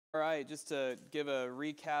All right, just to give a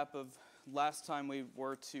recap of last time we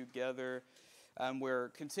were together, we're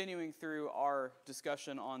continuing through our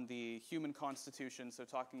discussion on the human constitution.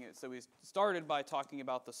 So we started by talking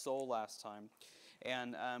about the soul last time,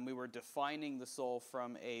 and we were defining the soul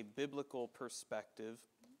from a biblical perspective.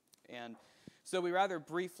 And so we rather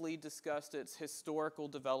briefly discussed its historical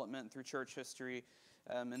development through church history,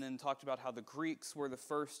 and then talked about how the Greeks were the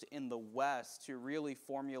first in the West to really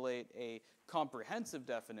formulate a comprehensive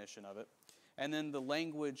definition of it. And then the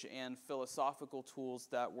language and philosophical tools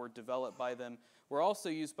that were developed by them were also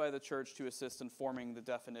used by the church to assist in forming the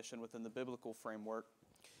definition within the biblical framework.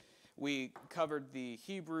 We covered the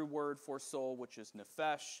Hebrew word for soul, which is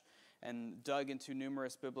nephesh, and dug into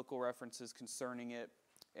numerous biblical references concerning it.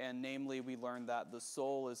 And namely, we learned that the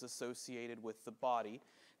soul is associated with the body.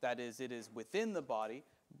 That is, it is within the body,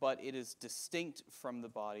 but it is distinct from the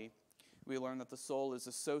body. We learned that the soul is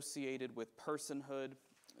associated with personhood,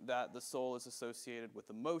 that the soul is associated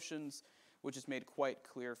with emotions, which is made quite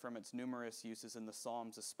clear from its numerous uses in the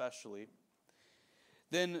Psalms especially.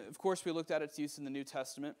 Then, of course, we looked at its use in the New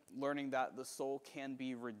Testament, learning that the soul can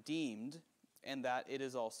be redeemed and that it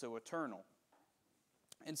is also eternal.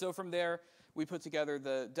 And so from there, we put together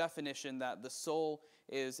the definition that the soul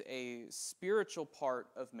is a spiritual part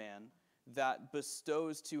of man that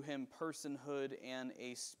bestows to him personhood and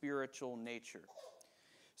a spiritual nature.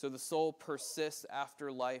 So the soul persists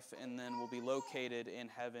after life and then will be located in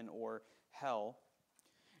heaven or hell.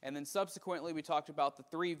 And then subsequently, we talked about the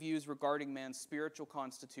three views regarding man's spiritual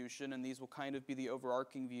constitution, and these will kind of be the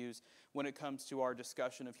overarching views when it comes to our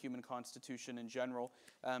discussion of human constitution in general,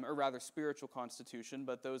 or rather spiritual constitution,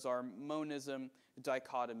 but those are monism,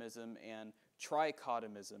 dichotomism, and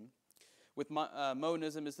trichotomism. With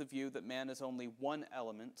monism is the view that man is only one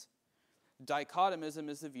element. Dichotomism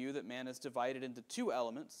is the view that man is divided into two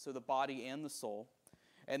elements, so the body and the soul.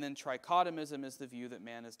 And then trichotomism is the view that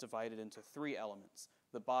man is divided into three elements: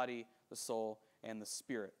 the body, the soul, and the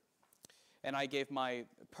spirit. And I gave my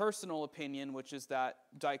personal opinion, which is that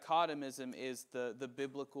dichotomism is the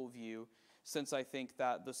biblical view, since I think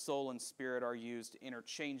that the soul and spirit are used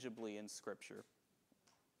interchangeably in Scripture.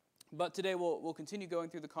 But today we'll continue going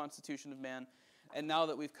through the constitution of man, and now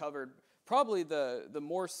that we've covered probably the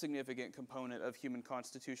more significant component of human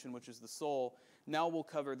constitution, which is the soul, now we'll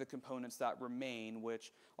cover the components that remain,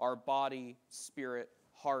 which are body, spirit,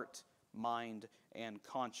 heart, mind, and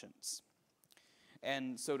conscience.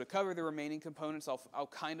 And so to cover the remaining components, I'll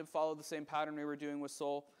kind of follow the same pattern we were doing with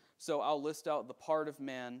soul. So I'll list out the part of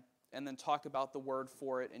man and then talk about the word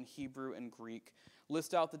for it in Hebrew and Greek,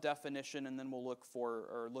 list out the definition, and then we'll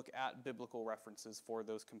look at biblical references for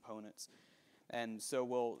those components. And so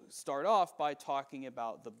we'll start off by talking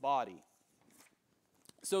about the body.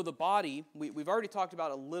 So the body, we've already talked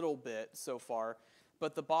about a little bit so far,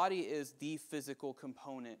 but the body is the physical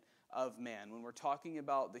component of man. When we're talking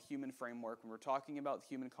about the human framework, when we're talking about the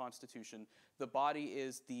human constitution, the body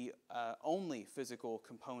is the only physical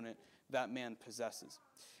component that man possesses.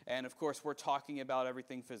 And of course, we're talking about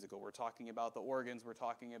everything physical. We're talking about the organs, we're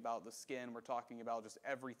talking about the skin, we're talking about just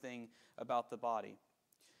everything about the body.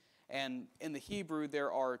 And in the Hebrew,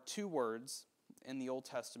 there are two words in the Old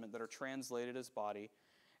Testament that are translated as body.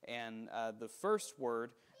 And the first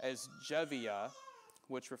word is jevia,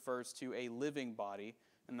 which refers to a living body,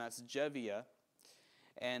 and that's jevia.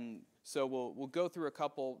 And so we'll go through a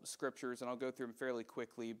couple scriptures, and I'll go through them fairly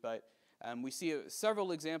quickly, but we see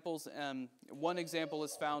several examples. One example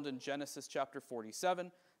is found in Genesis chapter 47,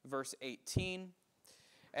 verse 18.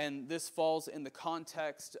 And this falls in the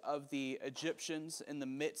context of the Egyptians in the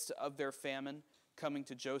midst of their famine coming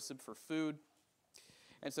to Joseph for food.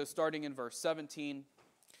 And so starting in verse 17,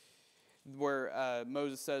 where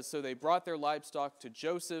Moses says, "So they brought their livestock to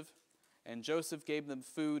Joseph, and Joseph gave them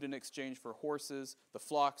food in exchange for horses, the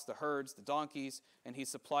flocks, the herds, the donkeys, and he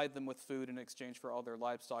supplied them with food in exchange for all their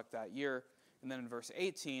livestock that year." And then in verse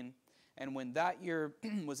 18, "And when that year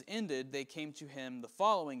was ended, they came to him the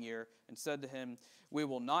following year and said to him, 'We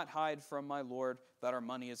will not hide from my lord that our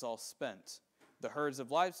money is all spent. The herds of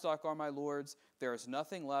livestock are my lord's. There is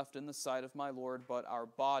nothing left in the sight of my lord but our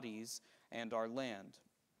bodies and our land.'"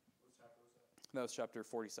 What chapter was that? That was chapter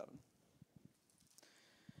 47.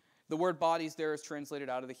 The word bodies there is translated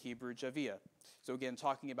out of the Hebrew javia. So again,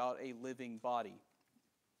 talking about a living body.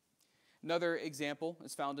 Another example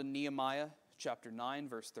is found in Nehemiah chapter 9,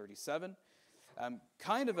 verse 37.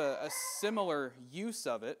 Kind of a similar use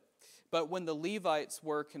of it, but when the Levites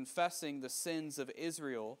were confessing the sins of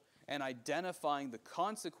Israel and identifying the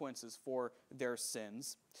consequences for their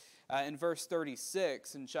sins, in verse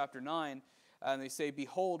 36 in chapter 9, they say,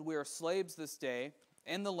 "Behold, we are slaves this day,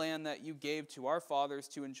 and the land that you gave to our fathers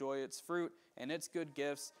to enjoy its fruit and its good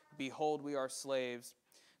gifts. Behold, we are slaves.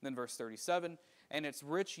 And then verse 37, and its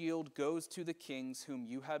rich yield goes to the kings whom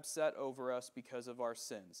you have set over us because of our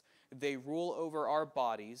sins. They rule over our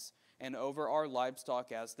bodies and over our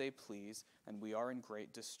livestock as they please, and we are in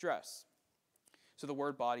great distress. So the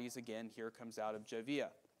word bodies, again, here comes out of Jevia.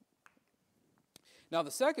 Now the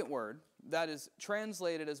second word that is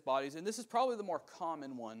translated as bodies, and this is probably the more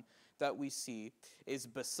common one that we see, is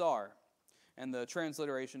basar. And the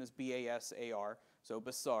transliteration is B-A-S-A-R, so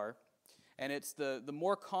basar. And it's the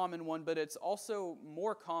more common one, but it's also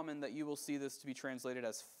more common that you will see this to be translated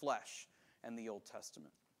as flesh in the Old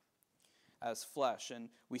Testament. As flesh. And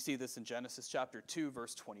we see this in Genesis chapter 2,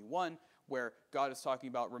 verse 21, where God is talking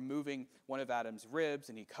about removing one of Adam's ribs,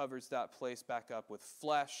 and he covers that place back up with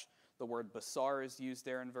flesh. The word basar is used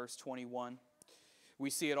there in verse 21. We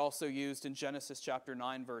see it also used in Genesis chapter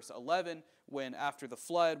 9, verse 11, when after the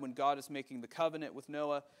flood, when God is making the covenant with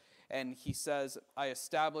Noah, and he says, I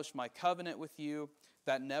establish my covenant with you,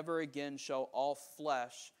 that never again shall all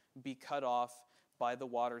flesh be cut off by the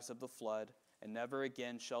waters of the flood, and never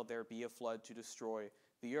again shall there be a flood to destroy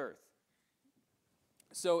the earth.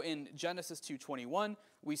 So in Genesis 2:21,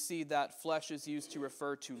 we see that flesh is used to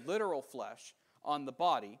refer to literal flesh on the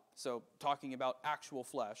body, so talking about actual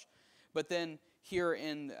flesh. But then here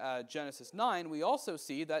in Genesis 9, we also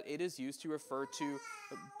see that it is used to refer to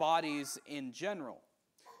bodies in general.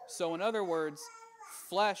 So in other words,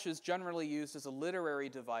 flesh is generally used as a literary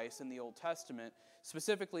device in the Old Testament,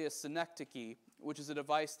 specifically a synecdoche, which is a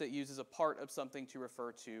device that uses a part of something to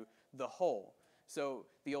refer to the whole. So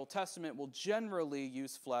the Old Testament will generally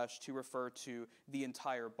use flesh to refer to the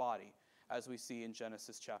entire body, as we see in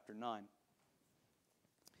Genesis chapter 9.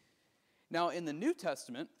 Now in the New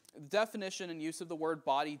Testament, the definition and use of the word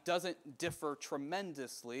body doesn't differ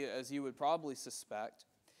tremendously, as you would probably suspect.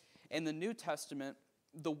 In the New Testament,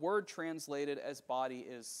 the word translated as body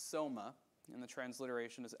is soma, and the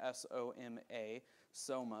transliteration is S-O-M-A,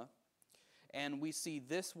 soma. And we see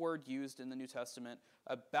this word used in the New Testament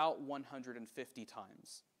about 150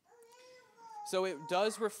 times. So it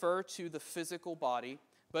does refer to the physical body,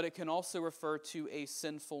 but it can also refer to a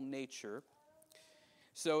sinful nature.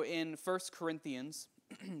 So in 1 Corinthians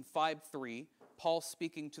 5:3, Paul,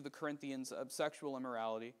 speaking to the Corinthians of sexual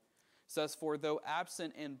immorality, says, For though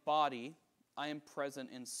absent in body, I am present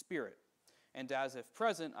in spirit. And as if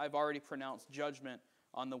present, I've already pronounced judgment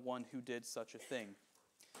on the one who did such a thing.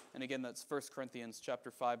 And again, that's 1 Corinthians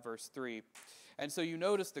chapter 5, verse 3. And so you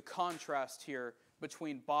notice the contrast here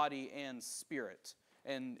between body and spirit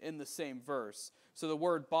and in the same verse. So the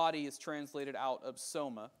word body is translated out of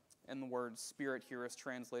soma, and the word spirit here is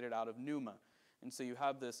translated out of pneuma. And so you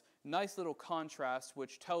have this nice little contrast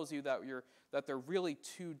which tells you that they're really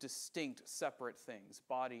two distinct, separate things,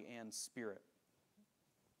 body and spirit.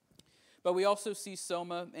 But we also see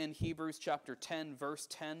soma in Hebrews chapter 10, verse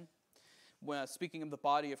 10, when, speaking of the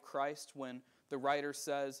body of Christ, when the writer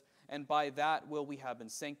says, And by that will we have been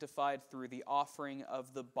sanctified through the offering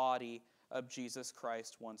of the body of Jesus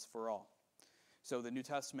Christ once for all. So the New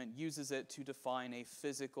Testament uses it to define a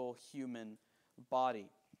physical human body.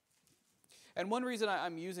 And one reason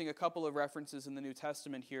I'm using a couple of references in the New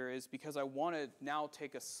Testament here is because I want to now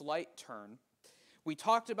take a slight turn. We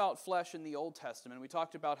talked about flesh in the Old Testament. We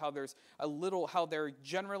talked about how how they're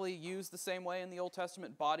generally used the same way in the Old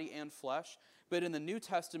Testament, body and flesh. But in the New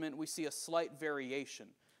Testament, we see a slight variation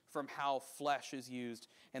from how flesh is used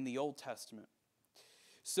in the Old Testament.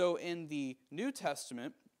 So in the New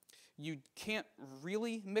Testament, you can't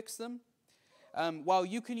really mix them. While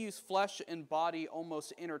you can use flesh and body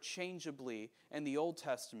almost interchangeably in the Old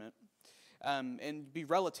Testament and be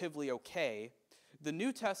relatively okay, the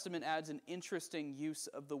New Testament adds an interesting use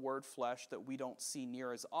of the word flesh that we don't see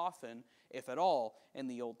near as often, if at all, in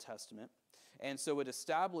the Old Testament. And so it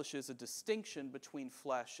establishes a distinction between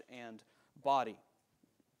flesh and body,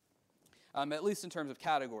 at least in terms of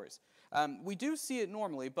categories. We do see it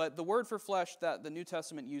normally, but the word for flesh that the New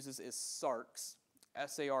Testament uses is sarx,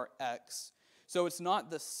 S-A-R-X. So it's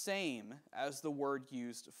not the same as the word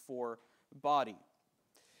used for body.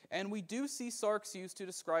 And we do see sarx used to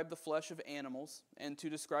describe the flesh of animals and to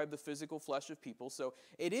describe the physical flesh of people. So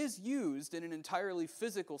it is used in an entirely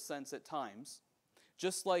physical sense at times,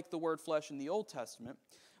 just like the word flesh in the Old Testament.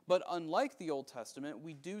 But unlike the Old Testament,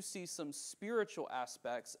 we do see some spiritual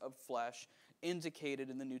aspects of flesh indicated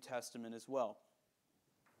in the New Testament as well.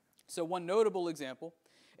 So one notable example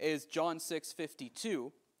is John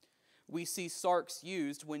 6:52. We see sarx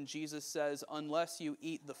used when Jesus says, Unless you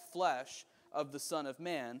eat the flesh of the Son of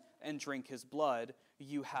Man and drink his blood,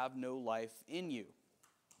 you have no life in you.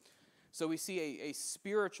 So we see a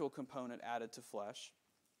spiritual component added to flesh.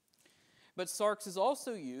 But sarx is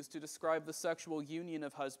also used to describe the sexual union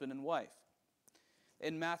of husband and wife.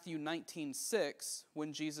 In Matthew 19:6,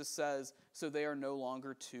 when Jesus says, "So they are no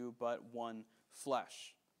longer two, but one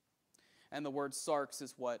flesh." And the word sarx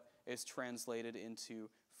is what is translated into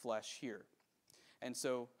flesh here. And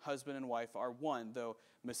so husband and wife are one, though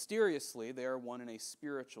mysteriously they are one in a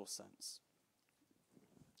spiritual sense.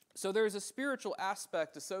 So there's a spiritual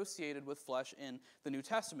aspect associated with flesh in the New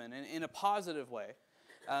Testament, and in a positive way.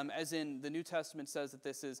 As in the New Testament says that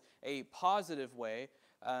this is a positive way,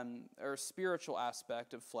 or spiritual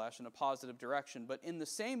aspect of flesh in a positive direction. But in the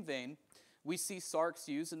same vein, we see sarx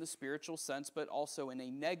used in the spiritual sense, but also in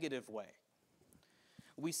a negative way.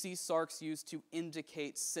 We see sarx used to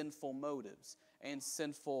indicate sinful motives and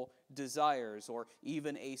sinful desires, or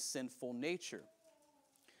even a sinful nature.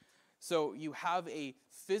 So you have a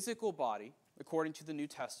physical body, according to the New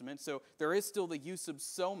Testament. So there is still the use of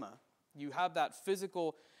soma. You have that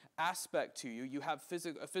physical aspect to you. You have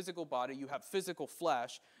a physical body, you have physical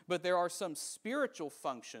flesh, but there are some spiritual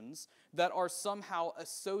functions that are somehow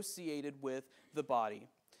associated with the body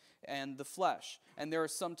and the flesh. And there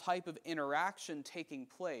is some type of interaction taking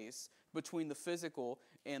place between the physical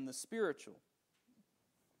and the spiritual.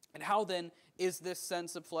 And how then is this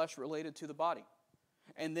sense of flesh related to the body?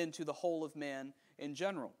 And then to the whole of man in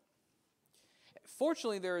general?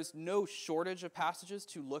 Fortunately, there is no shortage of passages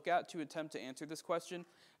to look at to attempt to answer this question,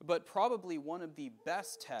 but probably one of the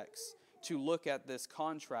best texts to look at this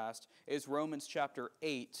contrast is Romans chapter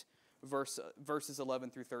 8, verses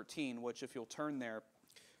 11 through 13, which, if you'll turn there,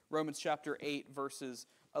 Romans chapter 8, verses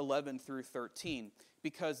 11 through 13,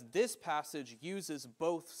 because this passage uses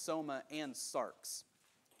both soma and sarx.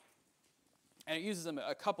 And it uses them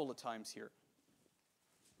a couple of times here.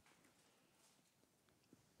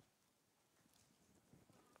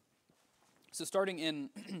 So starting in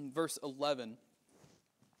verse 11,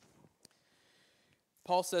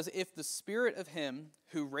 Paul says, "If the spirit of him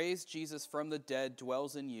who raised Jesus from the dead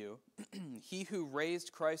dwells in you, he who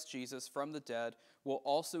raised Christ Jesus from the dead will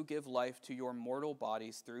also give life to your mortal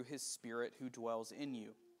bodies through his Spirit who dwells in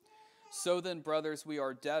you. So then, brothers, we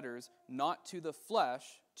are debtors, not to the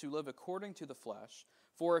flesh, to live according to the flesh.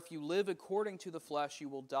 For if you live according to the flesh, you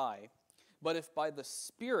will die. But if by the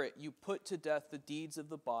Spirit you put to death the deeds of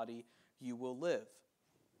the body, you will live."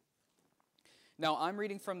 Now, I'm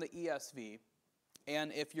reading from the ESV,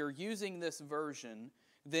 and if you're using this version,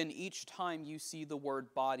 then each time you see the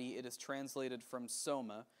word body, it is translated from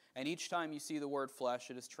soma, and each time you see the word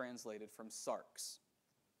flesh, it is translated from sarx.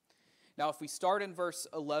 Now, if we start in verse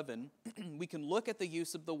 11, we can look at the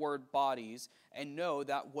use of the word bodies and know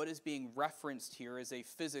that what is being referenced here is a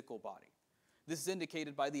physical body. This is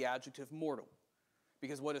indicated by the adjective mortal,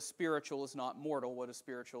 because what is spiritual is not mortal, what is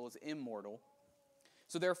spiritual is immortal.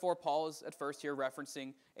 So therefore, Paul is at first here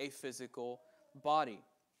referencing a physical body.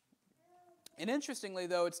 And interestingly,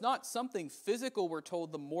 though, it's not something physical we're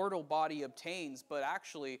told the mortal body obtains, but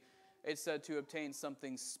actually it's said to obtain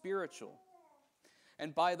something spiritual.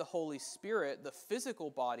 And by the Holy Spirit, the physical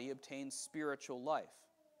body obtains spiritual life.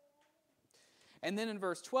 And then in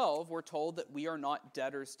verse 12, we're told that we are not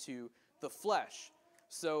debtors to the flesh,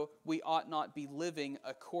 so we ought not be living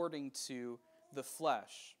according to the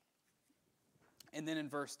flesh. And then in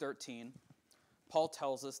verse 13, Paul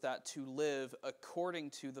tells us that to live according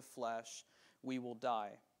to the flesh, we will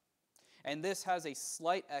die. And this has a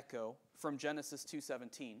slight echo from Genesis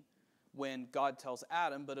 2:17, when God tells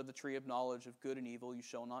Adam, "But of the tree of knowledge of good and evil you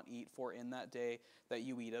shall not eat, for in that day that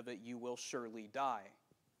you eat of it, you will surely die."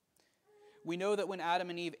 We know that when Adam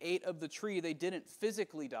and Eve ate of the tree, they didn't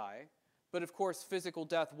physically die, but of course physical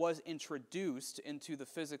death was introduced into the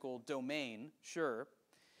physical domain, sure.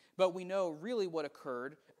 But we know really what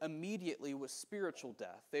occurred immediately was spiritual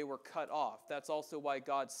death. They were cut off. That's also why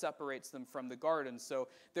God separates them from the garden. So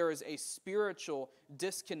there is a spiritual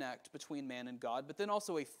disconnect between man and God, but then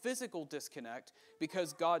also a physical disconnect,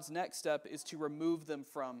 because God's next step is to remove them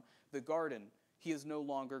from the garden. He is no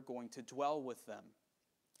longer going to dwell with them.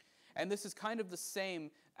 And this is kind of the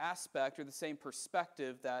same aspect or the same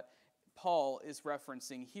perspective that Paul is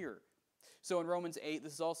referencing here. So in Romans 8,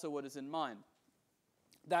 this is also what is in mind.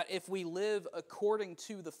 That if we live according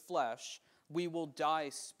to the flesh, we will die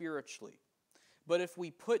spiritually. But if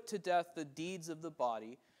we put to death the deeds of the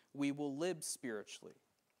body, we will live spiritually.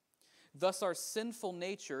 Thus our sinful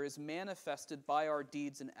nature is manifested by our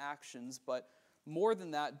deeds and actions, but more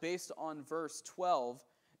than that, based on verse 12,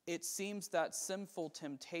 it seems that sinful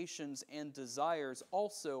temptations and desires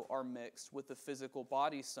also are mixed with the physical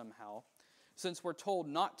body somehow, since we're told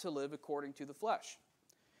not to live according to the flesh.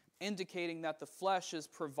 indicating that the flesh is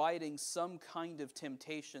providing some kind of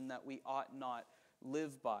temptation that we ought not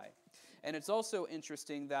live by. And it's also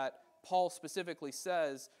interesting that Paul specifically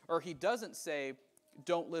says, or he doesn't say,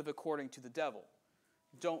 don't live according to the devil.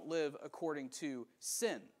 Don't live according to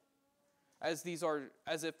sin. As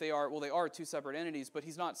if they are two separate entities, but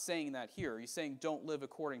he's not saying that here. He's saying don't live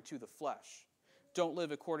according to the flesh. Don't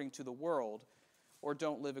live according to the world, or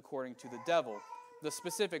don't live according to the devil. The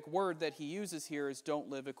specific word that he uses here is don't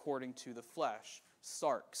live according to the flesh,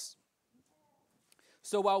 sarx.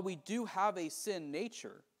 So while we do have a sin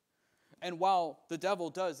nature, and while the devil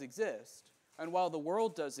does exist, and while the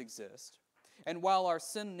world does exist, and while our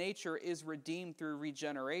sin nature is redeemed through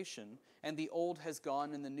regeneration, and the old has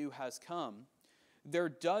gone and the new has come, there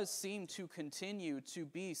does seem to continue to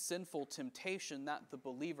be sinful temptation that the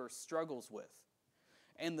believer struggles with.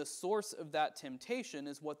 And the source of that temptation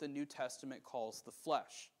is what the New Testament calls the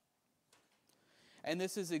flesh. And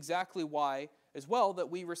this is exactly why, as well,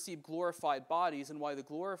 that we receive glorified bodies and why the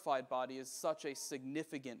glorified body is such a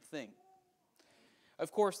significant thing.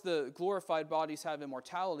 Of course, the glorified bodies have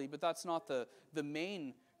immortality, but that's not the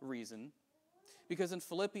main reason. Because in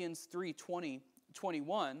Philippians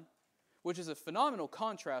 3:20-21, which is a phenomenal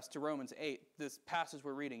contrast to Romans 8, this passage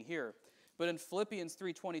we're reading here, but in Philippians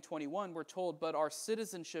 3:20-21, we're told, but our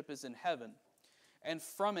citizenship is in heaven, and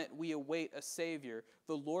from it we await a Savior,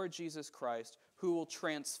 the Lord Jesus Christ, who will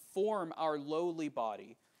transform our lowly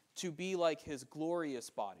body to be like his glorious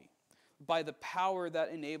body, by the power that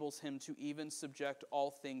enables him to even subject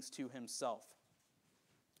all things to himself.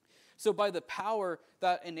 So by the power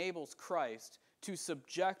that enables Christ to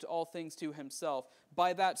subject all things to himself,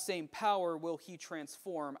 by that same power will he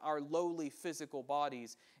transform our lowly physical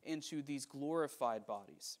bodies into these glorified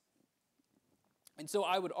bodies. And so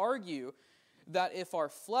I would argue that if our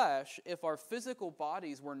flesh, if our physical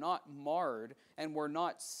bodies were not marred and were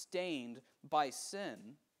not stained by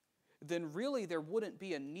sin, then really there wouldn't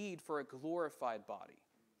be a need for a glorified body.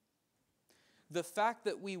 The fact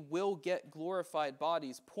that we will get glorified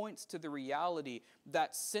bodies points to the reality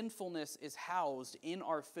that sinfulness is housed in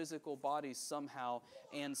our physical bodies somehow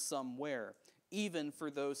and somewhere, even for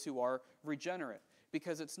those who are regenerate.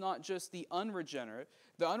 Because it's not just the unregenerate.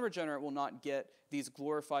 The unregenerate will not get these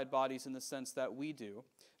glorified bodies in the sense that we do.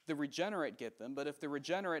 The regenerate get them, but if the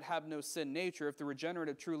regenerate have no sin nature, if the regenerate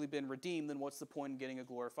have truly been redeemed, then what's the point in getting a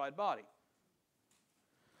glorified body?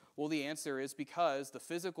 Well, the answer is because the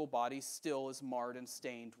physical body still is marred and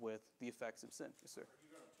stained with the effects of sin. Yes, sir. Are you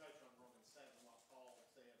going to touch on Romans 7, what Paul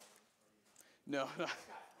said? No.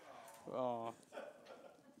 Oh.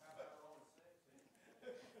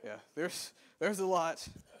 Yeah, there's a lot.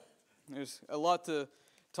 There's a lot to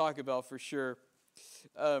talk about for sure.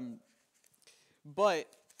 But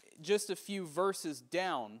just a few verses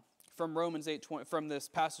down from Romans 8, from this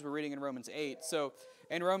passage we're reading in Romans 8. So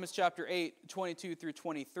in Romans chapter 8, 22 through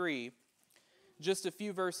 23, just a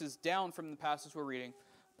few verses down from the passage we're reading,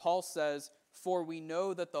 Paul says, "For we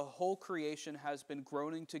know that the whole creation has been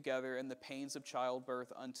groaning together in the pains of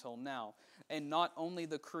childbirth until now. And not only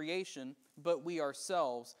the creation, but we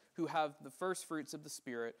ourselves, who have the first fruits of the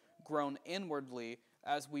Spirit, groan inwardly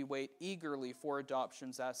as we wait eagerly for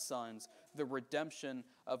adoptions as sons, the redemption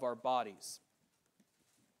of our bodies."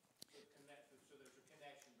 So there's a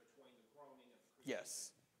connection between the groaning of creation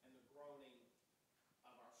Yes. and the groaning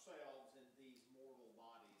of ourselves in these mortal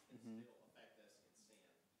bodies that still affect us in sin.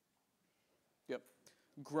 Yep.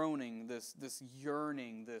 Groaning, this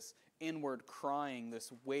yearning, this inward crying,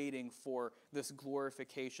 this waiting for this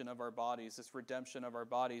glorification of our bodies, this redemption of our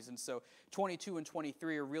bodies. And so 22 and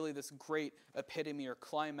 23 are really this great epitome or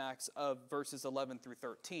climax of verses 11 through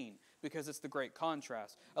 13, because it's the great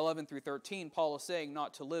contrast. 11 through 13, Paul is saying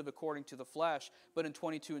not to live according to the flesh, but in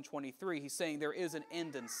 22 and 23, he's saying there is an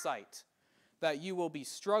end in sight. That you will be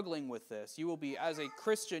struggling with this. You will be, as a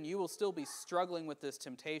Christian, you will still be struggling with this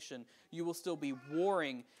temptation. You will still be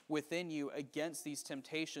warring within you against these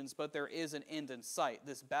temptations, but there is an end in sight.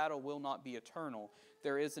 This battle will not be eternal.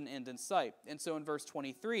 There is an end in sight. And so in verse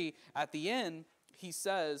 23, at the end, he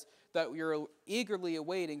says that we are eagerly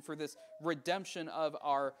awaiting for this redemption of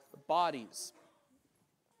our bodies.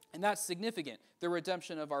 And that's significant, the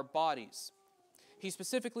redemption of our bodies. He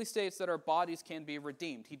specifically states that our bodies can be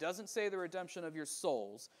redeemed. He doesn't say the redemption of your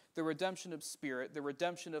souls, the redemption of spirit, the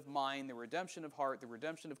redemption of mind, the redemption of heart, the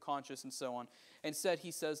redemption of conscience, and so on. Instead,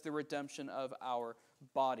 he says the redemption of our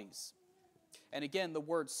bodies. And again, the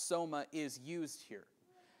word soma is used here.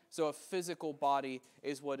 So a physical body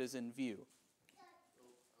is what is in view.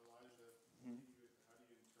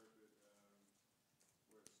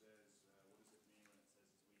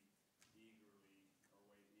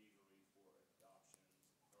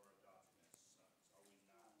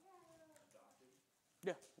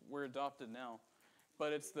 Yeah, we're adopted now.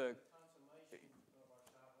 But it's the... Consummation of our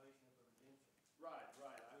salvation of the redemption. Right,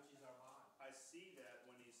 which is our body. I see that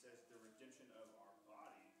when he says the redemption of our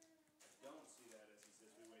body. I don't see that as he says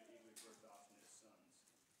we wait eagerly for adoption as sons.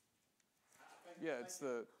 Yeah, it's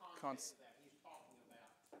the context that he's talking about.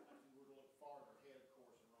 If you were to look farther ahead, of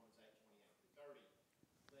course, in Romans 8:28 through 30,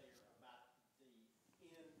 there about the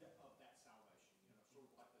end of that salvation. Sort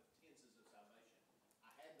of like the tenses of salvation.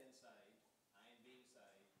 I have been saved. I am being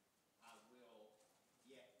saved. I will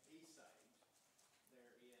yet be saved.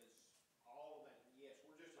 There is all of that. Yes,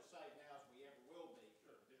 we're just as saved now as we ever will be.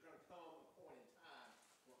 Sure. There's going to come a point in time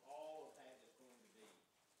where all of that is going to be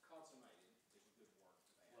consummated. Is a good word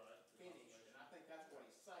for that. Right. Finished. And I think that's what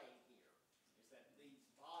he's saying here. Is that these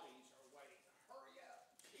bodies are waiting. Hurry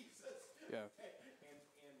up, Jesus. Yeah.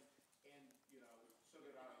 and so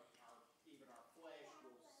that our even our flesh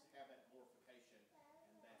will have that glorification.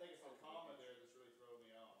 And that I think it's the comma there that's really throwing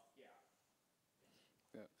me off. Yeah.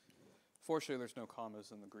 Yeah. Fortunately, there's no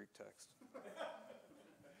commas in the Greek text.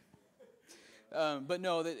 But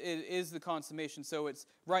no, that it is the consummation. So it's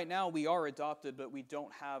right now we are adopted, but we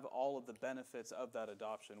don't have all of the benefits of that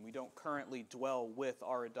adoption. We don't currently dwell with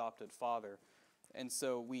our adopted father. And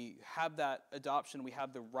so we have that adoption. We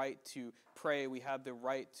have the right to pray. We have the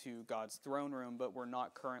right to God's throne room, but we're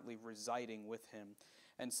not currently residing with him.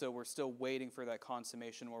 And so we're still waiting for that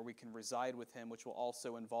consummation where we can reside with him, which will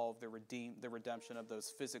also involve the redemption of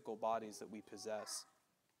those physical bodies that we possess.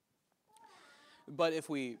 But if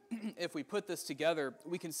we put this together,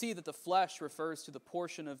 we can see that the flesh refers to the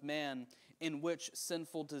portion of man in which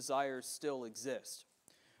sinful desires still exist.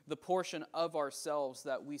 The portion of ourselves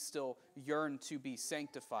that we still yearn to be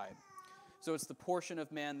sanctified. So it's the portion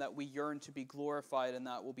of man that we yearn to be glorified and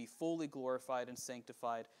that will be fully glorified and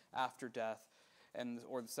sanctified after death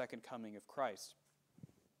or the second coming of Christ.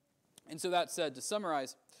 And so that said, to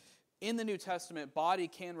summarize, in the New Testament, body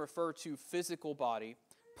can refer to physical body,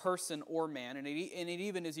 person or man, and it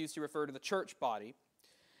even is used to refer to the church body.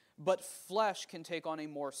 But flesh can take on a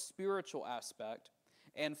more spiritual aspect,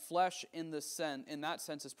 and flesh in that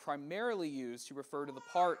sense is primarily used to refer to the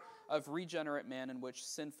part of regenerate man in which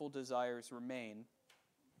sinful desires remain.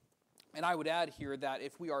 And I would add here that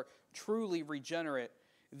if we are truly regenerate,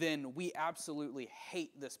 then we absolutely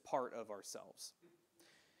hate this part of ourselves.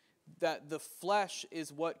 That the flesh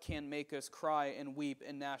is what can make us cry and weep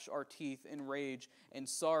and gnash our teeth in rage and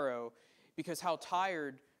sorrow, because how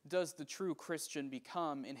tired does the true Christian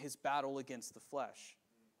become in his battle against the flesh?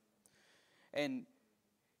 And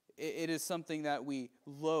it is something that we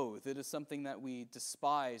loathe, it is something that we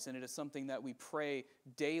despise, and it is something that we pray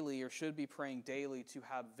daily or should be praying daily to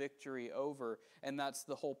have victory over. And that's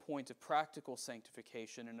the whole point of practical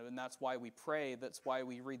sanctification, and that's why we pray, that's why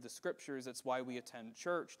we read the scriptures, that's why we attend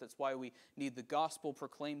church, that's why we need the gospel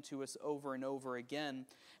proclaimed to us over and over again,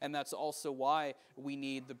 and that's also why we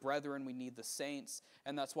need the brethren, we need the saints,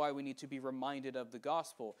 and that's why we need to be reminded of the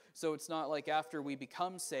gospel. So it's not like after we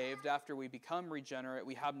become saved, after we become regenerate,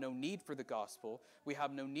 we have no need for the gospel, we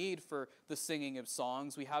have no need for the singing of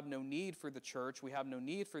songs, we have no need for the church, we have no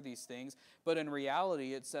need for these things, but in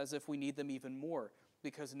reality it's as if we need them even more,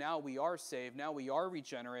 because now we are saved, now we are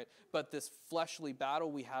regenerate, but this fleshly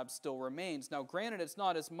battle we have still remains. Now granted, it's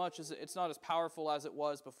not as powerful as it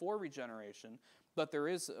was before regeneration, but there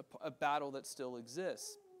is a battle that still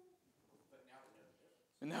exists. But now we know the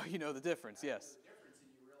difference. And now you know the difference, yes. You know the difference,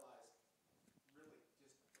 and you realize really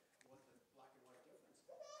just what the black and white difference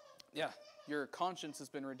is. Yeah, your conscience has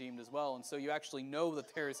been redeemed as well, and so you actually know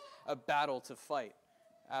that there's a battle to fight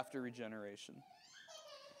after regeneration.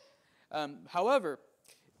 However,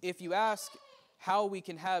 if you ask how we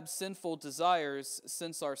can have sinful desires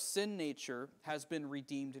since our sin nature has been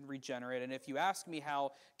redeemed and regenerated, and if you ask me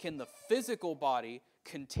how can the physical body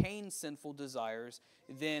contain sinful desires,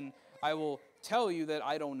 then I will tell you that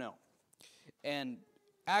I don't know. And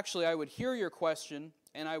actually, I would hear your question,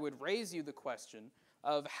 and I would raise you the question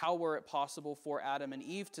of how were it possible for Adam and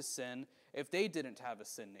Eve to sin if they didn't have a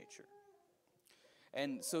sin nature?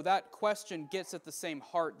 And so that question gets at the same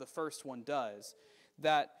heart the first one does,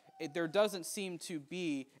 that there doesn't seem to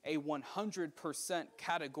be a 100%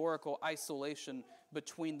 categorical isolation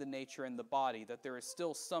between the nature and the body, that there is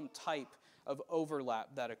still some type of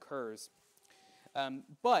overlap that occurs.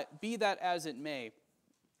 But be that as it may,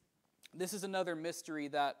 this is another mystery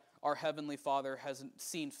that our Heavenly Father has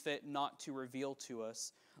seen fit not to reveal to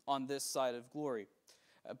us on this side of glory.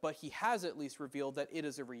 But He has at least revealed that it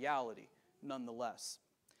is a reality nonetheless.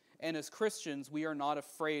 And as Christians, we are not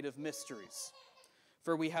afraid of mysteries,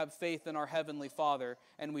 for we have faith in our Heavenly Father,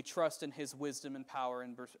 and we trust in His wisdom and power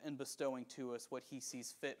in bestowing to us what He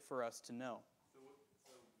sees fit for us to know.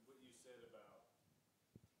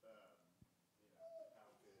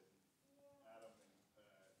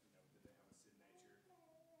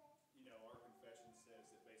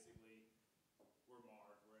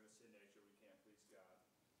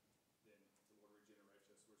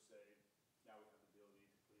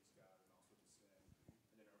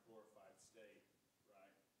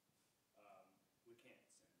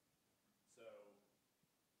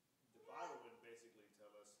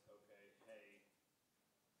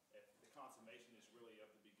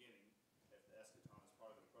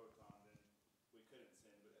 couldn't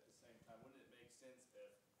sin, but at the same time, wouldn't it make sense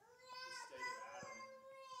if the state of Adam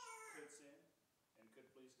could sin and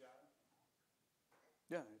could please God?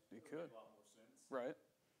 Yeah, it It would could. make a lot more sense. Right.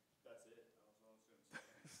 That's it. That was all I was going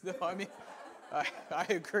to say. No, I mean, I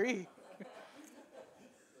agree.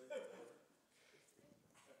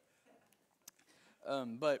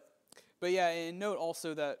 But yeah, and note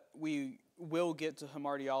also that we will get to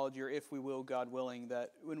hamartiology, or if we will, God willing,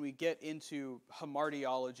 that when we get into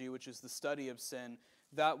hamartiology, which is the study of sin,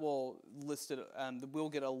 that will list it. We'll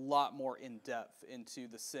get a lot more in depth into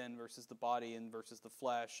the sin versus the body and versus the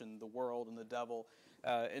flesh and the world and the devil,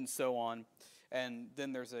 and so on. And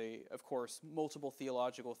then there's of course, multiple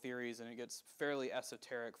theological theories, and it gets fairly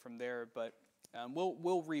esoteric from there. But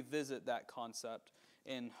we'll revisit that concept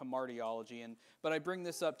in hamartiology. But I bring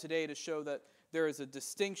this up today to show that there is a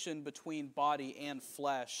distinction between body and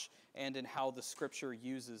flesh, and in how the Scripture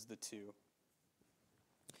uses the two.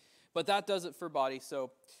 But that does it for body,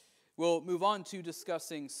 so we'll move on to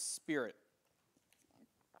discussing spirit.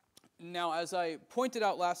 Now, as I pointed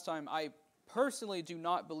out last time, I personally do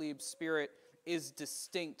not believe spirit is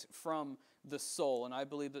distinct from the soul, and I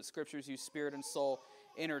believe that Scriptures use spirit and soul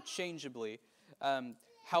interchangeably.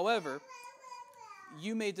 However,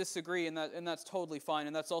 you may disagree, and that's totally fine,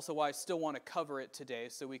 and that's also why I still want to cover it today,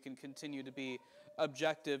 so we can continue to be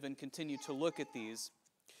objective and continue to look at these.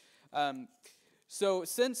 So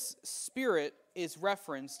since spirit is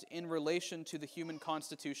referenced in relation to the human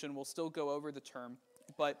constitution, we'll still go over the term,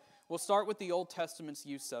 but we'll start with the Old Testament's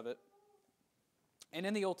use of it. And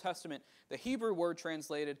in the Old Testament, the Hebrew word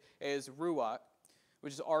translated is ruach,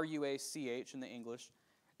 which is R-U-A-C-H in the English,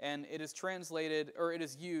 and it is translated, or it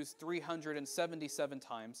is used 377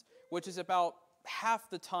 times, which is about half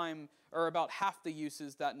the time, or about half the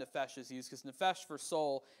uses that nephesh is used, because nephesh for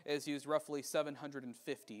soul is used roughly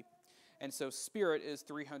 750. And so spirit is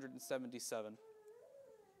 377.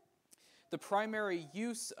 The primary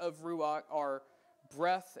use of ruach are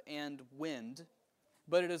breath and wind,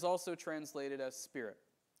 but it is also translated as spirit.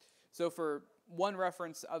 So for one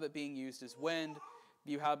reference of it being used as wind,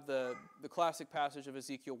 you have the classic passage of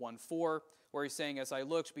Ezekiel 1:4, where he's saying, "As I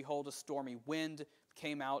looked, behold, a stormy wind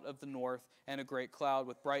came out of the north, and a great cloud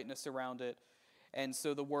with brightness around it." And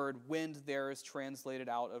so the word wind there is translated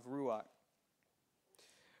out of ruach.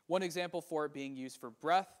 One example for it being used for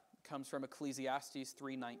breath comes from Ecclesiastes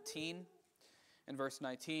 3:19. In verse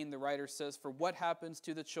 19, the writer says, "For what happens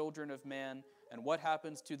to the children of man and what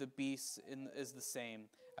happens to the beasts is the same.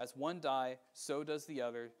 As one die, so does the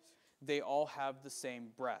other. They all have the same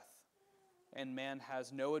breath. And man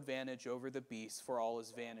has no advantage over the beasts, for all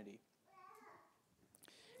is vanity."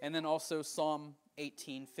 And then also Psalm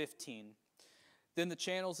 18:15. "Then the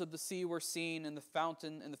channels of the sea were seen, and the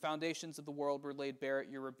foundations of the world were laid bare at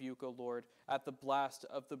your rebuke, O Lord, at the blast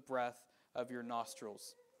of the breath of your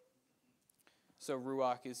nostrils." So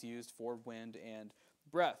ruach is used for wind and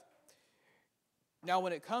breath. Now,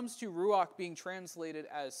 when it comes to ruach being translated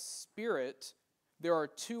as spirit, there are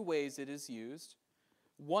two ways it is used.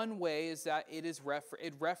 One way is that it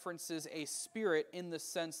references a spirit in the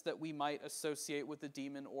sense that we might associate with a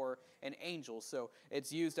demon or an angel. So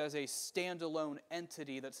it's used as a standalone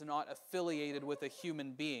entity that's not affiliated with a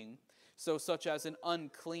human being, so such as an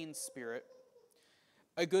unclean spirit.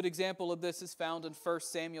 A good example of this is found in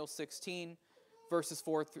 1 Samuel 16, verses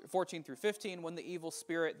 14 through 15, when the evil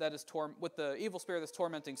spirit that's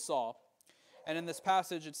tormenting Saul. And in this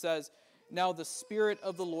passage it says, "Now the Spirit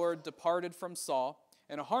of the Lord departed from Saul,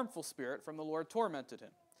 and a harmful spirit from the Lord tormented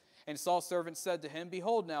him. And Saul's servant said to him,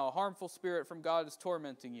 Behold now, a harmful spirit from God is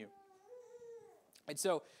tormenting you." And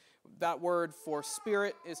so that word for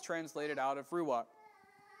spirit is translated out of ruach.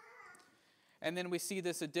 And then we see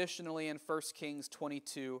this additionally in 1 Kings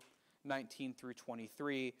 22:19 through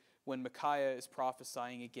 23, when Micaiah is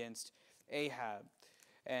prophesying against Ahab.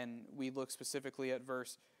 And we look specifically at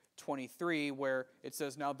verse 23, where it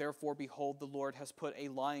says, "Now therefore, behold, the Lord has put a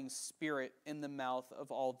lying spirit in the mouth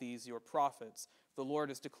of all these your prophets. The Lord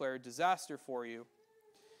has declared disaster for you."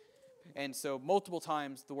 And so multiple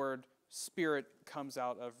times the word spirit comes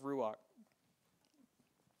out of ruach.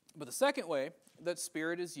 But the second way that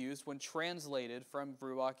spirit is used when translated from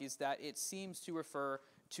ruach is that it seems to refer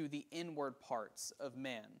to the inward parts of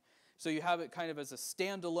man. So you have it kind of as a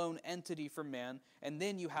standalone entity for man, and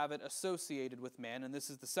then you have it associated with man, and this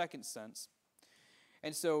is the second sense.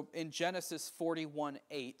 And so in Genesis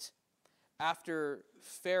 41:8, after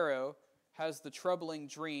Pharaoh has the troubling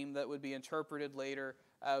dream that would be interpreted later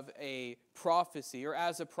of a prophecy, or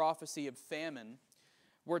as a prophecy of famine,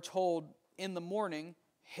 we're told in the morning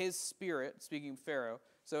his spirit, speaking of Pharaoh,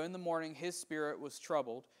 So in the morning his spirit was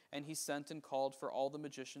troubled, and he sent and called for all the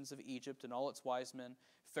magicians of Egypt and all its wise men.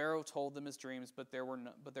 Pharaoh told them his dreams, but there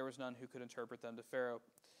was none who could interpret them to Pharaoh.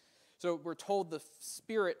 So we're told the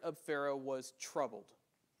spirit of Pharaoh was troubled,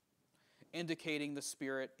 indicating the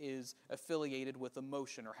spirit is affiliated with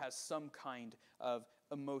emotion or has some kind of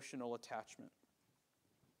emotional attachment.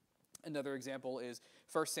 Another example is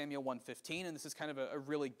 1 Samuel 1:15, and this is kind of a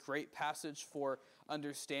really great passage for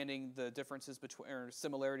understanding the differences between or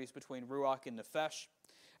similarities between Ruach and Nephesh,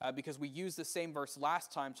 because we used the same verse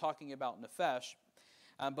last time talking about Nephesh,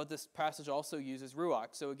 but this passage also uses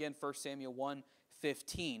Ruach. So again, 1 Samuel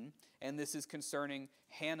 1:15, and this is concerning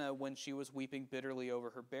Hannah when she was weeping bitterly over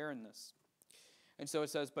her barrenness. And so it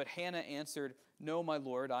says, "But Hannah answered, 'No, my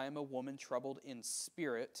Lord, I am a woman troubled in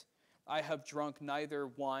spirit. I have drunk neither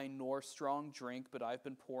wine nor strong drink, but I've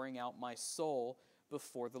been pouring out my soul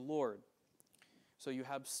before the Lord.'" So you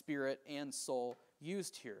have spirit and soul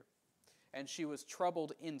used here. And she was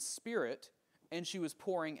troubled in spirit, and she was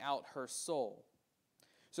pouring out her soul.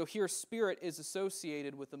 So here spirit is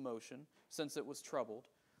associated with emotion, since it was troubled,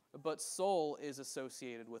 but soul is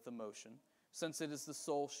associated with emotion, since it is the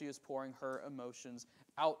soul she is pouring her emotions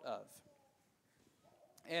out of.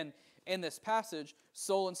 And in this passage,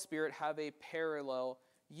 soul and spirit have a parallel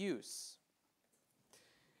use.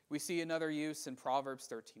 We see another use in Proverbs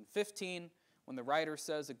 13:15, when the writer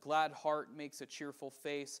says, "A glad heart makes a cheerful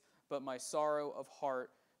face, but by sorrow of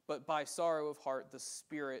heart the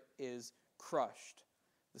spirit is crushed."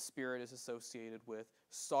 The spirit is associated with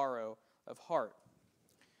sorrow of heart.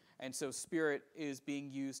 And so spirit is being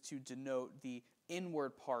used to denote the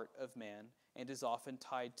inward part of man and is often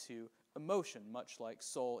tied to emotion, much like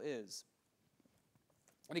soul is.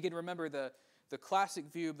 And again, remember the classic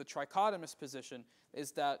view of the trichotomous position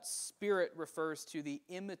is that spirit refers to the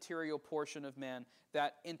immaterial portion of man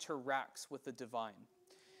that interacts with the divine.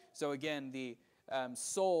 So again, the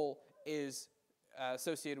soul is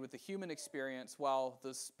associated with the human experience, while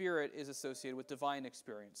the spirit is associated with divine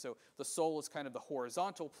experience. So the soul is kind of the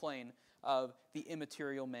horizontal plane of the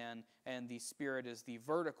immaterial man, and the spirit is the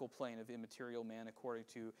vertical plane of immaterial man, according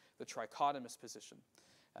to the trichotomous position.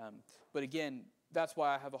 But again, that's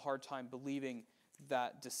why I have a hard time believing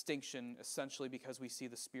that distinction, essentially because we see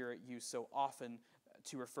the spirit used so often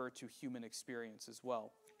to refer to human experience as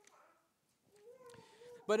well.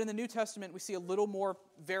 But in the New Testament, we see a little more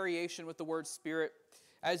variation with the word spirit.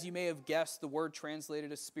 As you may have guessed, the word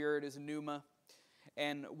translated as spirit is pneuma.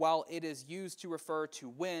 And while it is used to refer to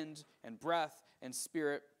wind and breath and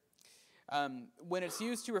spirit, when it's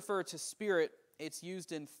used to refer to spirit, it's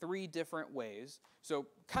used in three different ways. So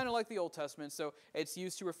kind of like the Old Testament. So it's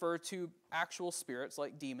used to refer to actual spirits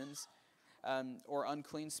like demons or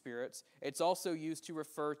unclean spirits. It's also used to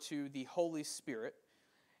refer to the Holy Spirit.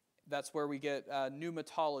 That's where we get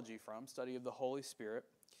pneumatology from, study of the Holy Spirit.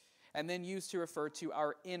 And then used to refer to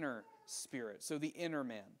our inner spirit, so the inner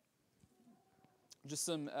man. Just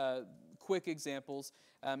some quick examples.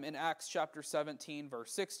 In Acts chapter 17,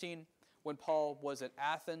 verse 16, when Paul was at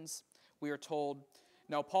Athens, we are told,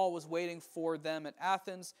 "Now Paul was waiting for them at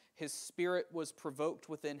Athens. His spirit was provoked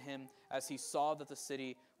within him as he saw that the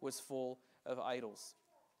city was full of idols."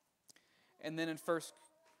 And then in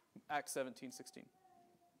Acts 17:16.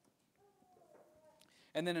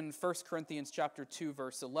 And then in 1 Corinthians chapter 2,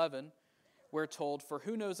 verse 11, we're told, "For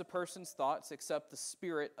who knows a person's thoughts except the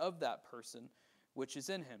spirit of that person which is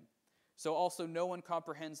in him? So also no one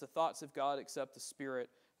comprehends the thoughts of God except the Spirit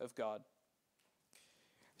of God."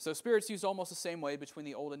 So spirit's used almost the same way between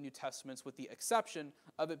the Old and New Testaments, with the exception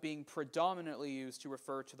of it being predominantly used to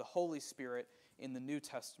refer to the Holy Spirit in the New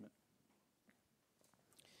Testament.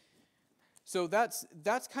 So that's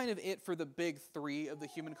kind of it for the big three of the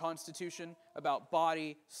human constitution, about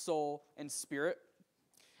body, soul, and spirit.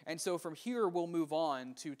 And so from here we'll move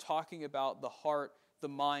on to talking about the heart, the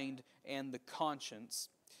mind, and the conscience.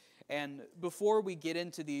 And before we get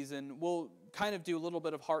into these, and we'll kind of do a little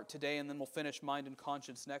bit of heart today, and then we'll finish mind and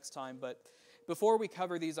conscience next time, but before we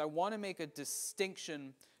cover these, I want to make a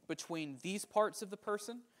distinction between these parts of the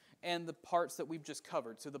person and the parts that we've just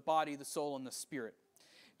covered, so the body, the soul, and the spirit.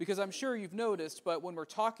 Because I'm sure you've noticed, but when we're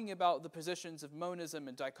talking about the positions of monism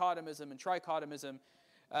and dichotomism and trichotomism,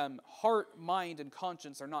 heart, mind, and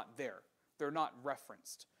conscience are not there. They're not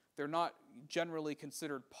referenced. They're not generally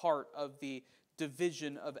considered part of the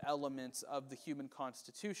division of elements of the human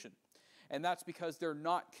constitution. And that's because they're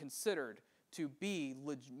not considered to be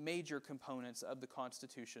major components of the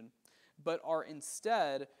Constitution, but are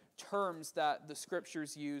instead terms that the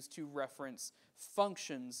Scriptures use to reference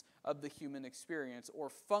functions of the human experience or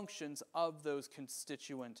functions of those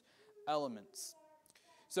constituent elements.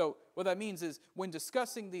 So what that means is when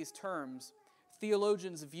discussing these terms,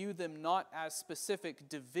 theologians view them not as specific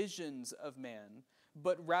divisions of man,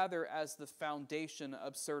 but rather as the foundation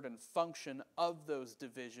of certain function of those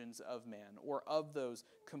divisions of man, or of those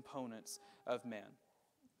components of man.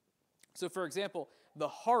 So for example, the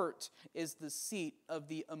heart is the seat of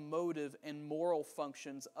the emotive and moral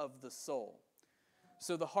functions of the soul.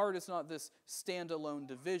 So the heart is not this standalone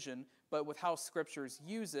division, but with how scriptures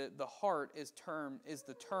use it, the heart is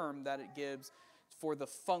the term that it gives for the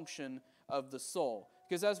function of the soul.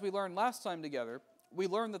 Because as we learned last time together, we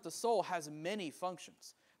learned that the soul has many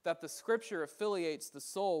functions, that the scripture affiliates the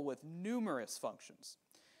soul with numerous functions.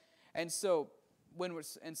 And so we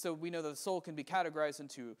know that the soul can be categorized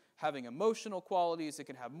into having emotional qualities, it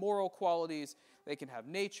can have moral qualities, it can have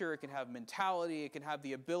nature, it can have mentality, it can have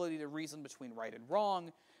the ability to reason between right and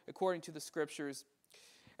wrong, according to the scriptures.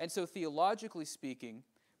 And so theologically speaking,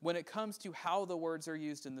 when it comes to how the words are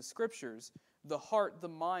used in the scriptures, the heart, the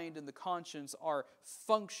mind, and the conscience are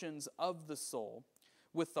functions of the soul,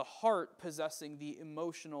 with the heart possessing the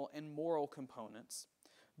emotional and moral components,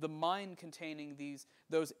 the mind containing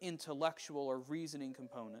those intellectual or reasoning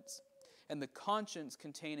components, and the conscience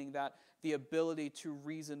containing the ability to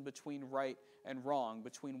reason between right and wrong,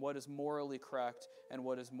 between what is morally correct and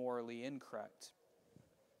what is morally incorrect.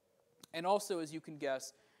 And also, as you can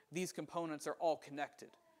guess, these components are all connected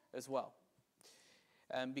as well,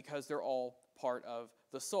 because they're all part of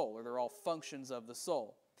the soul, or they're all functions of the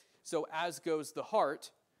soul. So as goes the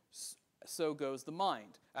heart, so goes the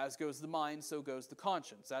mind. As goes the mind, so goes the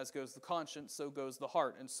conscience. As goes the conscience, so goes the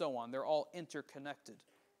heart, and so on. They're all interconnected.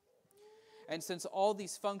 And since all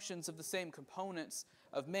these functions of the same components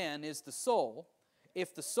of man is the soul,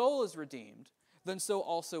 if the soul is redeemed, then so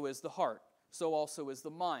also is the heart. So also is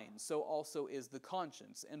the mind. So also is the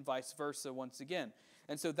conscience, and vice versa once again.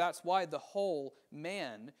 And so that's why the whole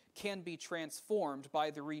man can be transformed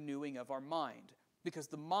by the renewing of our mind, because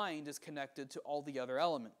the mind is connected to all the other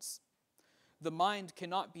elements. The mind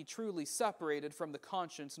cannot be truly separated from the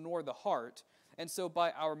conscience nor the heart, and so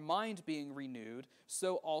by our mind being renewed,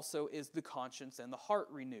 so also is the conscience and the heart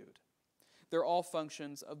renewed. They're all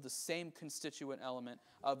functions of the same constituent element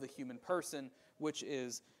of the human person, which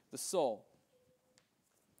is the soul.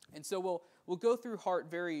 And so we'll go through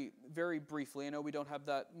heart very, very briefly. I know we don't have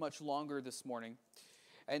that much longer this morning.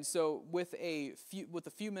 And so with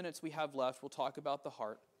the few minutes we have left, we'll talk about the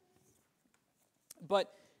heart.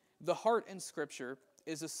 But the heart in Scripture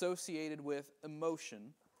is associated with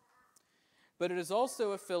emotion, but it is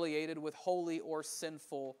also affiliated with holy or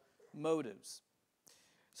sinful motives.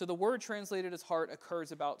 So the word translated as heart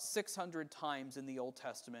occurs about 600 times in the Old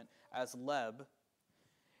Testament as leb.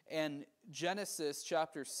 And Genesis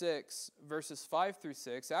chapter 6, verses 5 through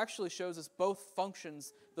 6, actually shows us both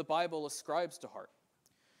functions the Bible ascribes to heart.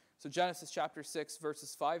 So Genesis chapter 6,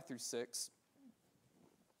 verses 5 through 6.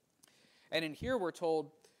 And in here we're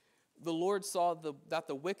told, the Lord saw that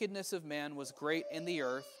the wickedness of man was great in the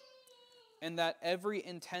earth, and that every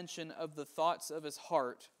intention of the thoughts of his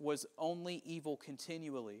heart was only evil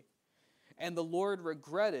continually. And the Lord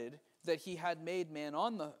regretted that he had made man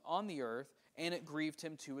on the earth, and it grieved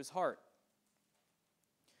him to his heart.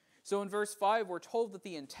 So in verse 5, we're told that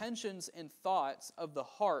the intentions and thoughts of the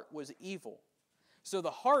heart was evil. So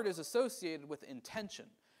the heart is associated with intention.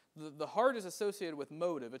 The heart is associated with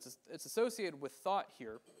motive. It's associated with thought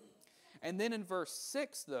here. And then in verse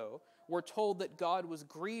 6, though, we're told that God was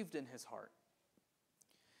grieved in his heart.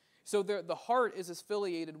 So the heart is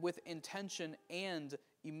affiliated with intention and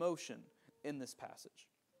emotion in this passage.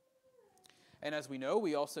 And as we know,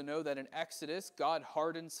 we also know that in Exodus, God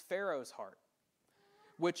hardens Pharaoh's heart,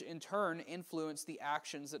 which in turn influenced the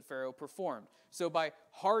actions that Pharaoh performed. So by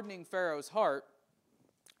hardening Pharaoh's heart,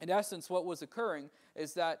 in essence, what was occurring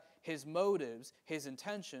is that his motives, his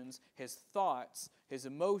intentions, his thoughts, his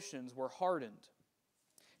emotions were hardened.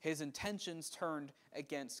 His intentions turned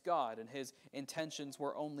against God, and his intentions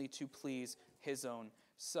were only to please his own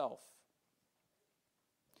self.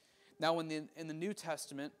 Now, in the New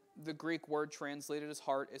Testament, the Greek word translated as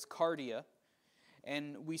heart is cardia,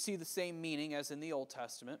 and we see the same meaning as in the Old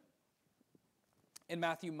Testament. In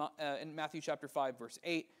Matthew chapter 5, verse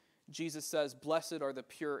 8, Jesus says, "Blessed are the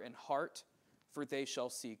pure in heart, for they shall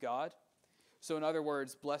see God." So in other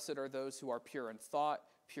words, blessed are those who are pure in thought,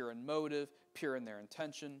 pure in motive, pure in their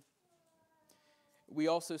intention. We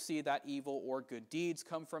also see that evil or good deeds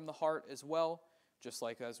come from the heart as well, just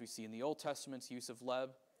like as we see in the Old Testament's use of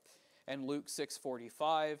leb. And Luke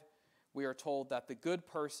 6:45, we are told that the good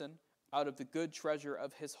person out of the good treasure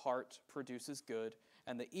of his heart produces good,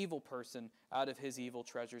 and the evil person out of his evil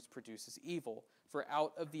treasures produces evil, for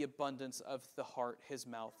out of the abundance of the heart his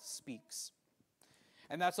mouth speaks.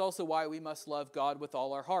 And that's also why we must love God with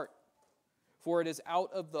all our heart. For it is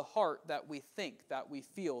out of the heart that we think, that we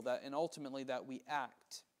feel, and ultimately that we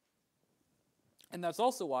act. And that's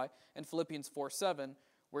also why in Philippians 4:7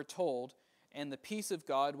 we're told, "And the peace of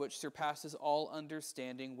God, which surpasses all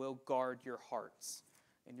understanding, will guard your hearts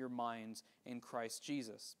and your minds in Christ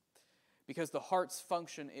Jesus." Because the heart's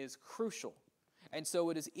function is crucial. And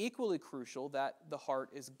so it is equally crucial that the heart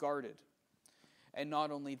is guarded. And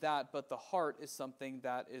not only that, but the heart is something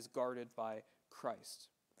that is guarded by Christ.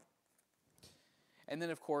 And then,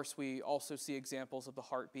 of course, we also see examples of the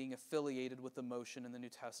heart being affiliated with emotion in the New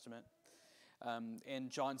Testament. In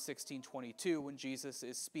John 16:22, when Jesus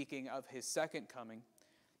is speaking of his second coming,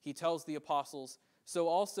 he tells the apostles, "So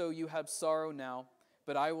also you have sorrow now,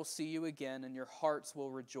 but I will see you again, and your hearts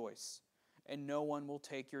will rejoice, and no one will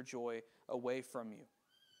take your joy away from you."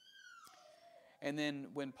 And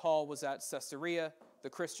then when Paul was at Caesarea, the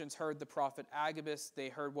Christians heard the prophet Agabus. They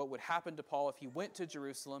heard what would happen to Paul if he went to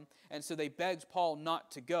Jerusalem, and so they begged Paul not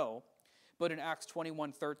to go. But in Acts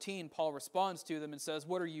 21:13, Paul responds to them and says,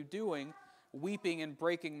 "What are you doing, weeping and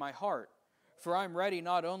breaking my heart? For I am ready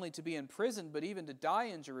not only to be in prison, but even to die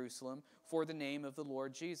in Jerusalem for the name of the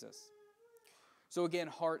Lord Jesus." So again,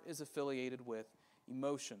 heart is affiliated with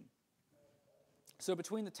emotion. So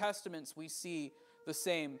between the Testaments, we see the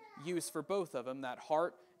same use for both of them, that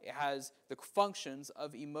heart has the functions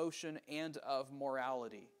of emotion and of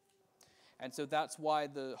morality. And so that's why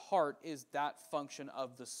the heart is that function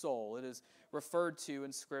of the soul. It is referred to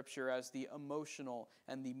in Scripture as the emotional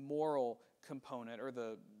and the moral component, or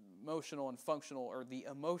the emotional and functional, or the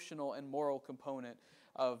emotional and moral component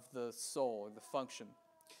of the soul, or the function.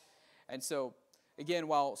 And so, again,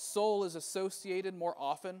 while soul is associated more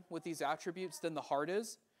often with these attributes than the heart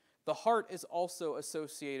is also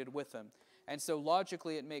associated with them. And so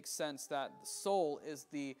logically it makes sense that the soul is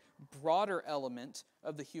the broader element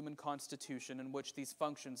of the human constitution in which these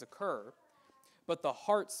functions occur, but the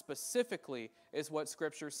heart specifically is what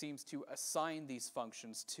Scripture seems to assign these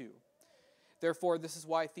functions to. Therefore, this is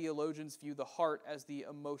why theologians view the heart as the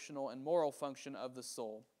emotional and moral function of the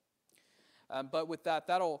soul. But with that,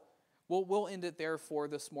 we'll end it there for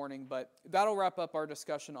this morning, but that'll wrap up our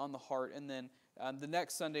discussion on the heart, and then the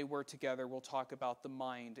next Sunday we're together, we'll talk about the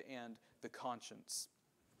mind and the conscience.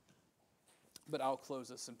 But I'll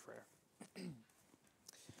close us in prayer.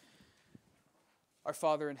 Our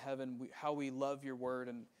Father in heaven, how we love your word,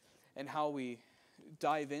 and how we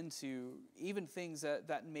dive into even things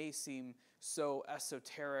that may seem so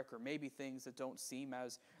esoteric, or maybe things that don't seem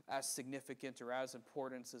as significant or as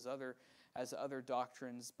important as other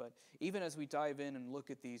doctrines. But even as we dive in and look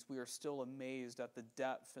at these, we are still amazed at the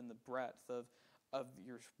depth and the breadth of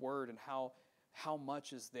your word, and how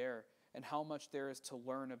much is there, and how much there is to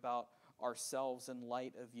learn about ourselves in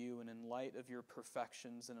light of you, and in light of your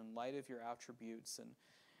perfections, and in light of your attributes,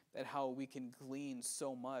 and how we can glean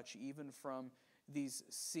so much even from these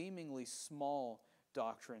seemingly small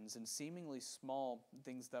doctrines and seemingly small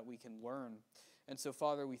things that we can learn. And so,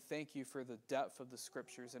 Father, we thank you for the depth of the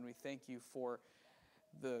Scriptures, and we thank you for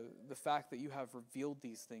the fact that you have revealed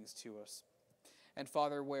these things to us. And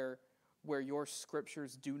Father, where your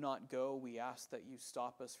Scriptures do not go, we ask that you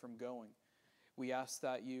stop us from going. We ask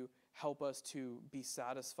that you help us to be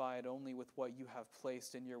satisfied only with what you have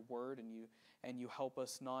placed in your word, and you help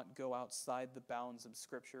us not go outside the bounds of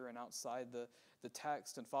Scripture and outside the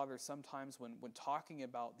text. And Father, sometimes when talking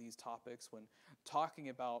about these topics, when talking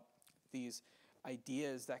about these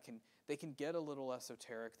ideas, they can get a little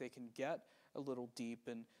esoteric, they can get a little deep,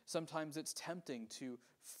 and sometimes it's tempting to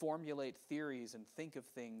formulate theories and think of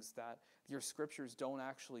things that your Scriptures don't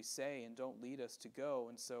actually say and don't lead us to go.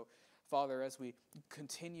 And so, Father, as we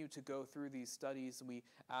continue to go through these studies, we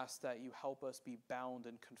ask that you help us be bound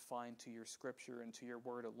and confined to your Scripture and to your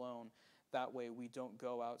word alone. That way we don't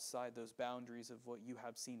go outside those boundaries of what you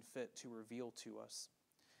have seen fit to reveal to us.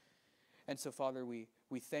 And so, Father, we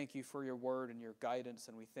thank you for your word and your guidance,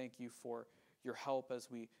 and we thank you for your help as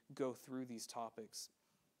we go through these topics.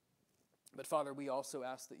 But Father, we also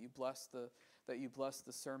ask that you bless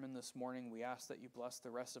the sermon this morning. We ask that you bless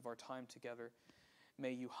the rest of our time together.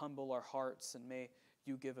 May you humble our hearts, and may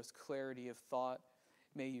you give us clarity of thought.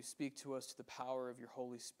 May you speak to us to the power of your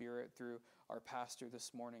Holy Spirit through our pastor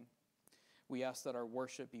this morning. We ask that our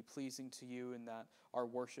worship be pleasing to you, and that our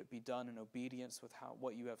worship be done in obedience with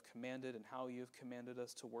what you have commanded, and how you have commanded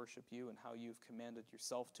us to worship you, and how you've commanded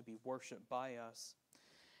yourself to be worshiped by us.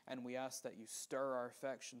 And we ask that you stir our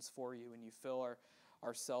affections for you, and you fill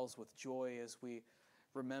ourselves with joy as we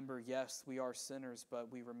remember, yes, we are sinners,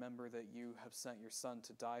 but we remember that you have sent your Son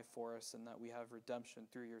to die for us and that we have redemption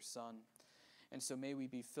through your Son. And so may we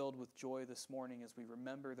be filled with joy this morning as we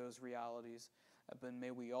remember those realities, but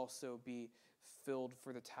may we also be filled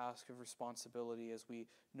for the task of responsibility as we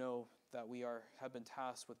know that we have been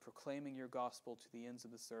tasked with proclaiming your gospel to the ends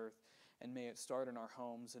of this earth, and may it start in our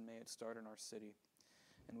homes and may it start in our city.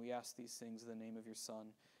 And we ask these things in the name of your Son.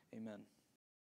 Amen.